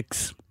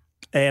objects?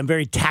 I'm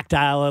very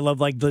tactile. I love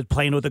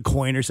playing with a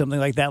coin or something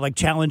like that. Like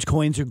challenge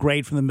coins are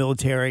great from the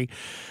military.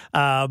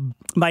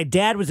 My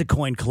dad was a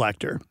coin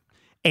collector,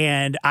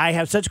 and I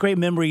have such great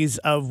memories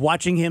of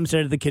watching him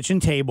sit at the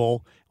kitchen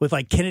table with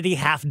like Kennedy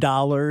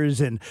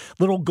 $50 and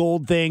little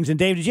gold things. And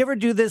Dave, did you ever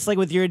do this like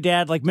with your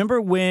dad? Like,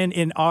 remember when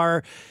in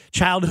our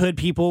childhood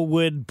people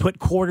would put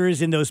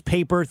quarters in those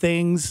paper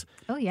things?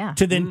 Oh, yeah.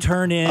 To then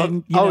turn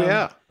in.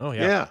 Yeah.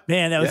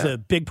 Man, that was a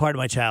big part of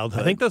my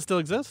childhood. I think those still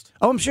exist.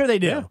 Oh, I'm sure they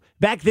do. Yeah.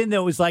 Back then,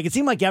 though, it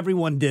seemed like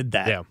everyone did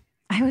that. Yeah.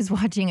 I was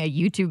watching a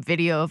YouTube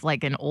video of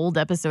like an old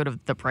episode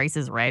of The Price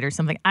is Right or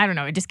something. I don't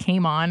know. It just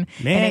came on.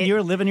 Man,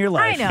 you're living your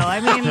life. I know. I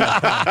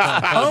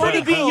mean,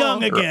 to be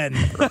young again.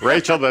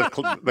 Rachel,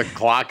 the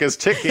clock is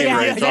ticking, yeah,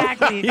 Rachel.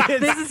 Exactly.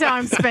 This is how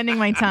I'm spending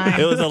my time.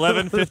 It was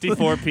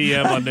 11:54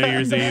 p.m. on New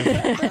Year's Eve.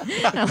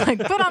 I'm like,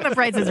 put on The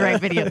Price is Right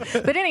video.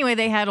 But anyway,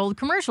 they had old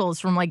commercials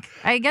from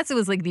I guess it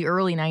was like the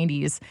early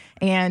 90s.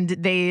 And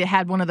they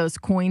had one of those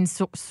coin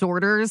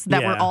sorters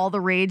that were all the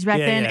rage back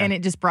then. And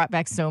it just brought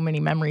back so many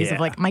memories of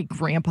like my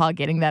grandpa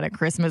getting that at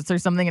Christmas or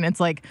something, and it's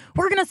like,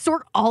 we're gonna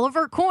sort all of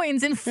our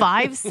coins in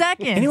 5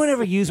 seconds. Anyone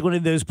ever use one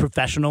of those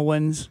professional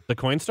ones? The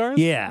coin stars?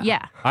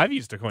 Yeah. I've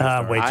used a coin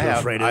star. I'm way too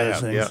afraid of those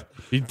things. Yeah.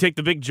 You take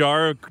the big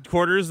jar of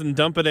quarters and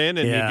dump it in,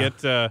 and you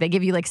get. They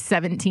give you like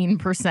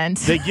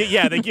 17%.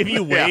 They give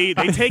you way.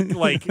 They take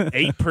like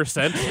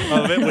 8%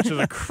 of it, which is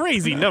a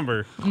crazy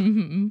number.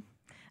 Mm-hmm.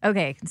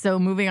 Okay, so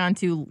moving on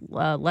to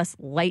less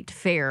light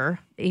fare.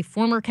 A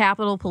former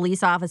Capitol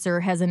Police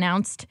officer has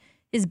announced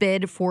his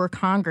bid for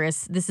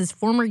Congress. This is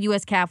former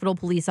U.S. Capitol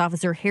Police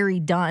Officer Harry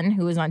Dunn,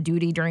 who was on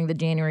duty during the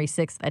January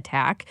 6th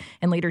attack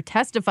and later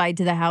testified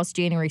to the House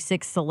January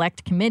 6th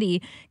Select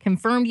Committee,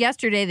 confirmed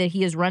yesterday that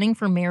he is running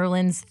for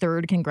Maryland's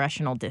 3rd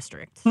Congressional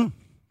District.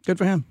 Good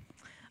for him.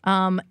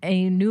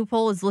 A new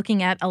poll is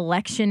looking at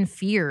election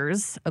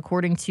fears.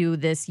 According to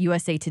this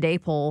USA Today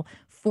poll,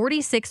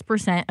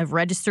 46% of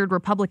registered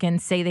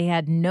Republicans say they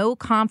had no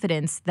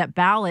confidence that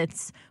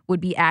ballots would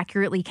be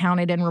accurately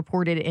counted and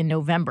reported in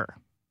November.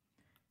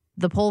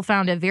 The poll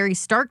found a very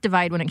stark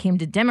divide when it came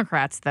to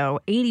Democrats, though.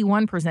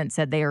 81%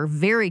 said they are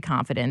very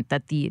confident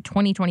that the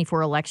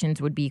 2024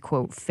 elections would be,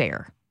 quote,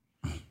 fair.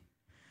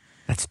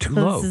 That's too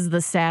low. This is the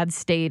sad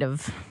state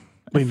of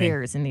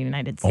affairs in the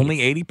United States. Only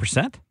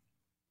 80%?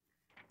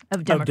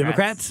 Of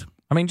Democrats?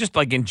 I mean, just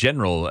like in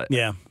general.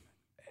 Yeah.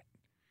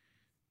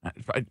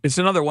 It's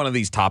another one of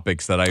these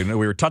topics that I know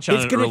we were touching on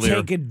earlier. It's going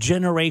to take a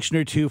generation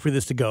or two for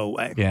this to go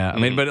away. Yeah, I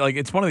mean, but like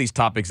it's one of these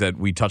topics that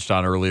we touched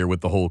on earlier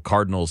with the whole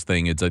Cardinals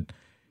thing.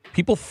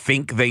 People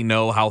think they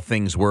know how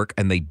things work,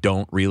 and they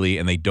don't really,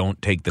 and they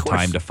don't take the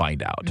time to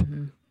find out.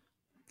 Mm-hmm.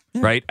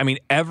 Yeah. Right? I mean,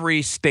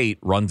 every state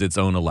runs its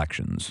own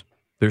elections.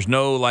 There's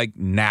no like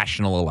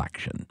national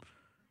election,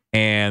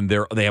 and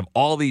they have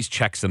all these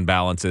checks and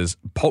balances.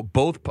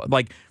 Both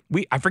like.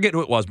 I forget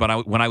who it was,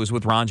 but when I was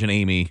with Ron and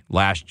Amy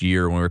last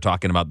year when we were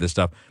talking about this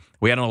stuff,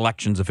 we had an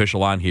elections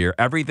official on here.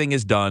 Everything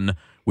is done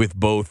with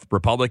both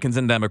Republicans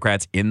and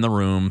Democrats in the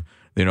room.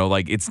 You know,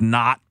 like it's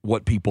not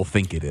what people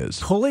think it is.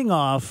 Pulling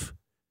off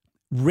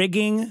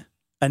rigging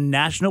a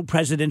national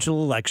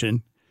presidential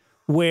election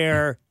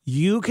where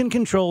you can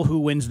control who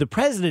wins the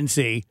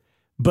presidency,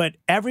 but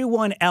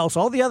everyone else,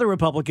 all the other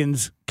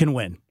Republicans can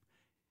win.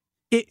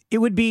 It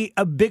would be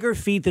a bigger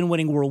feat than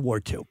winning World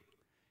War II.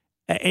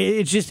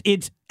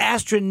 It's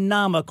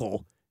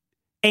astronomical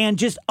and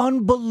just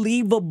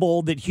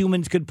unbelievable that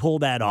humans could pull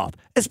that off,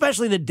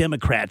 especially the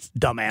Democrats,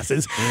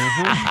 dumbasses.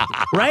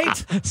 Mm-hmm.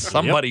 Right?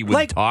 Somebody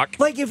would talk.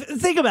 Like,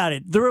 think about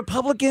it. The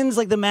Republicans,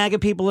 like the MAGA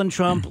people and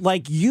Trump,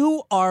 like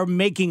you are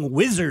making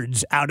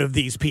wizards out of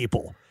these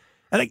people.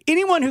 Like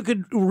anyone who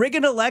could rig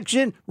an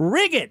election,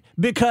 rig it,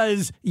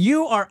 because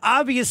you are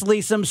obviously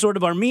some sort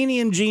of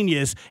Armenian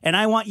genius, and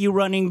I want you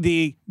running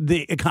the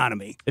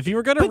economy. If you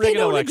were going to rig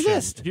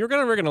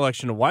an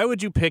election, why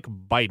would you pick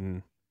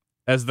Biden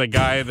as the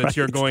guy that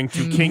you're going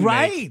to king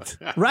make?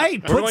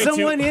 Right. Put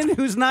someone in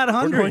who's not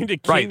 100. We're going to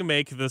king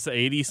make this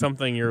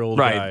 80-something-year-old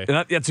guy.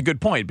 And that's a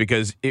good point,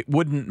 because it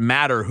wouldn't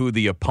matter who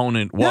the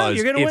opponent was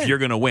you're going to win. You're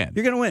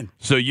going to win.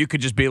 So you could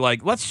just be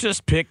like, let's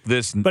just pick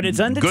this But it's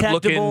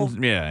undetectable,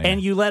 good-looking,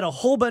 and you let a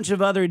whole bunch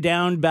of other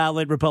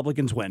down-ballot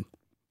Republicans win.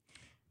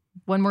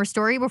 One more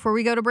story before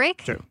we go to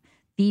break. Sure.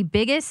 The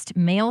biggest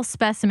male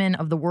specimen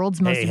of the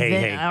world's most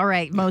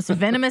most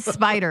venomous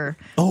spider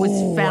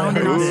was found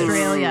in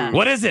Australia.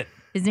 What is it?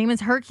 His name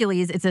is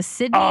Hercules. It's a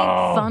Sydney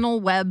funnel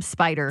web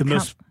spider. The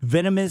most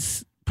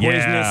venomous,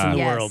 poisonous in the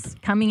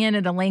world. Coming in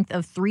at a length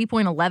of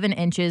 3.11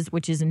 inches,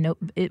 which is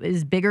it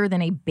is bigger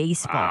than a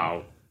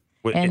baseball.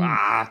 Wow.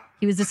 And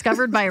he was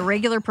discovered by a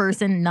regular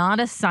person, not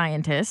a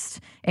scientist,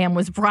 and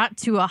was brought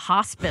to a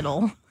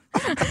hospital.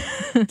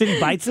 Did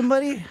he bite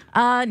somebody?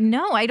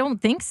 No, I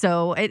don't think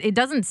so. It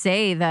doesn't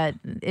say that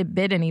it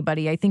bit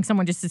anybody. I think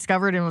someone just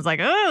discovered it and was like,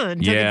 oh,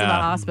 and took it to the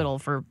hospital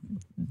for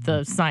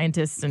the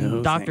scientists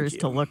and doctors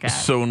to look at.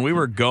 So when we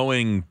were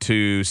going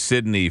to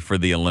Sydney for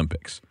the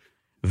Olympics,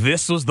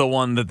 this was the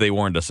one that they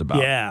warned us about.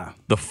 Yeah.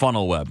 The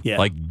funnel web. Yeah.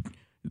 Like,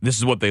 this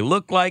is what they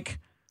look like.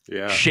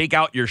 Yeah. Shake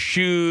out your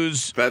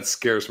shoes. That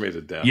scares me to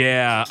death.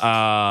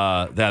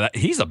 Yeah.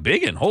 He's a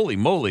big one. Holy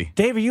moly.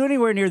 Dave, are you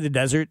anywhere near the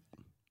desert?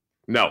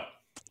 No.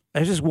 I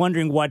was just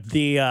wondering what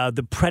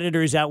the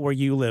predators out where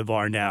you live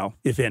are now,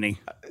 if any.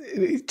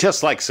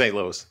 Just like St.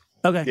 Louis.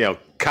 Okay. You know,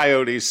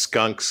 coyotes,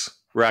 skunks,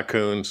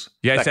 raccoons.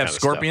 You guys have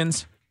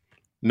scorpions?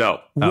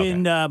 No.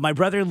 When my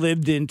brother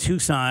lived in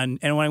Tucson,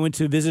 and when I went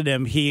to visit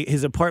him,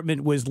 his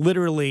apartment was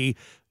literally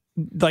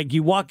like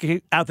you walk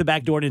out the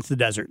back door and into the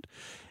desert.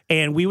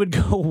 And we would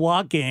go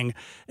walking,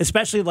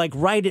 especially like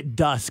right at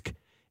dusk.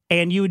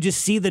 And you would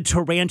just see the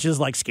tarantulas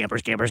like scamper.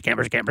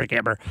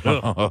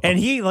 And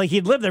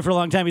he'd lived there for a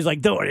long time. He's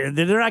like, they're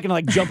not going to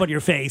like jump on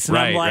your face. And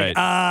I'm like,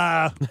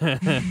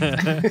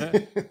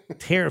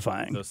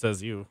 terrifying. So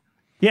says you.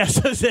 Yeah,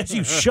 so says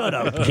you. Shut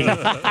up,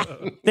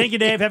 Keith. Thank you,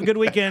 Dave. Have a good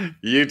weekend.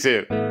 You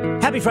too.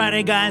 Happy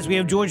Friday, guys. We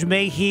have George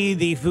Mayhe,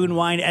 the food and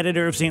wine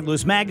editor of St.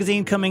 Louis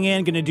Magazine, coming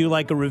in. Going to do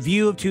like a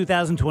review of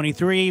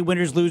 2023,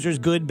 winners, losers,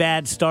 good,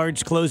 bad,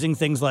 starts, closing,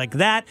 things like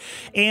that.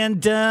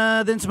 And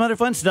then some other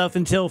fun stuff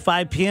until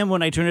 5 p.m.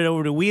 when I turn it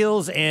over to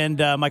Wheels and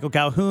Michael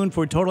Calhoun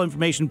for Total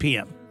Information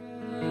PM.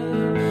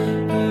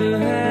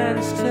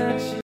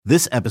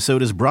 This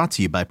episode is brought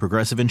to you by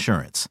Progressive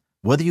Insurance.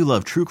 Whether you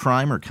love true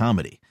crime or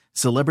comedy,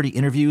 celebrity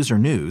interviews or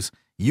news,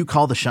 you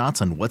call the shots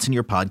on what's in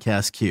your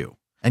podcast queue.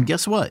 And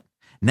guess what?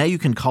 Now you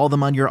can call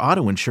them on your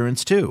auto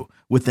insurance too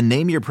with the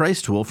Name Your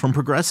Price tool from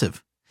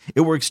Progressive.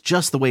 It works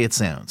just the way it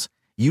sounds.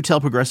 You tell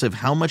Progressive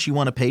how much you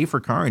want to pay for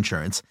car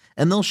insurance,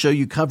 and they'll show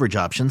you coverage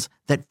options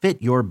that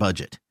fit your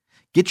budget.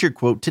 Get your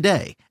quote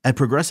today at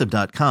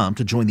Progressive.com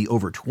to join the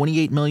over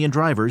 28 million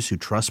drivers who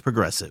trust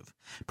Progressive.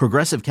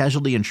 Progressive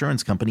Casualty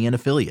Insurance Company and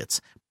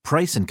Affiliates.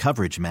 Price and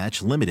coverage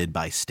match limited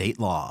by state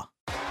law.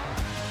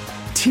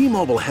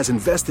 T-Mobile has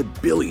invested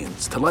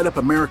billions to light up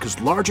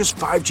America's largest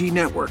 5G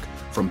network,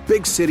 from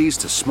big cities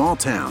to small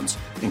towns,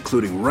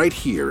 including right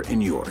here in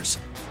yours.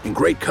 And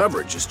great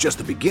coverage is just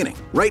the beginning.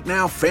 Right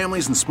now,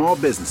 families and small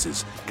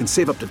businesses can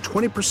save up to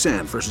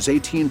 20% versus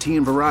AT&T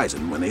and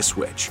Verizon when they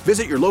switch.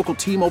 Visit your local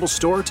T-Mobile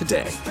store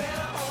today.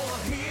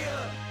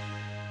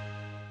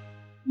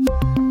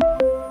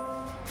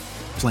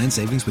 Plan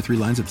savings with 3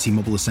 lines of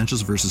T-Mobile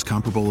Essentials versus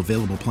comparable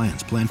available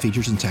plans. Plan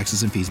features and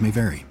taxes and fees may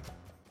vary.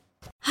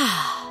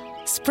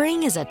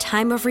 Spring is a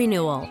time of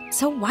renewal,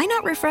 so why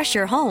not refresh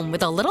your home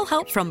with a little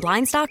help from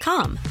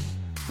Blinds.com?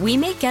 We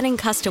make getting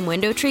custom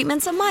window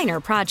treatments a minor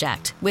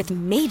project with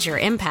major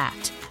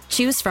impact.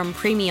 Choose from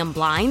premium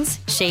blinds,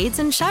 shades,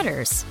 and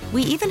shutters.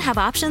 We even have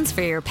options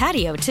for your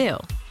patio, too.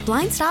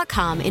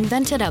 Blinds.com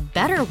invented a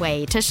better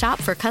way to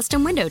shop for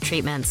custom window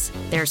treatments.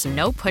 There's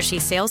no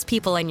pushy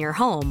salespeople in your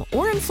home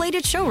or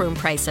inflated showroom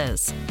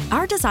prices.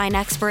 Our design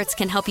experts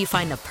can help you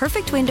find the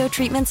perfect window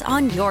treatments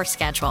on your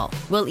schedule.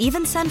 We'll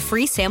even send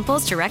free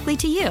samples directly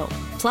to you.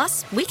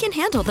 Plus, we can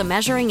handle the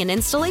measuring and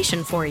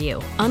installation for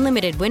you.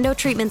 Unlimited window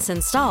treatments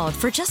installed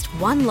for just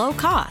one low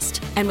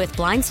cost. And with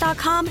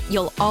Blinds.com,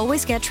 you'll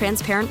always get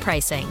transparent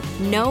pricing.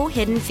 No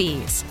hidden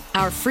fees.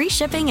 Our free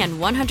shipping and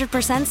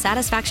 100%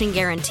 satisfaction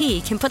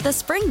guarantee can put the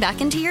spring back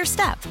into your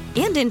step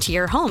and into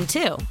your home,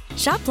 too.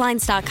 Shop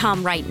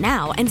Blinds.com right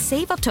now and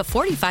save up to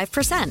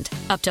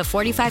 45%. Up to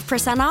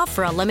 45% off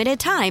for a limited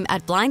time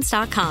at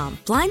Blinds.com.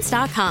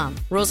 Blinds.com.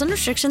 Rules and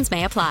restrictions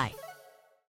may apply.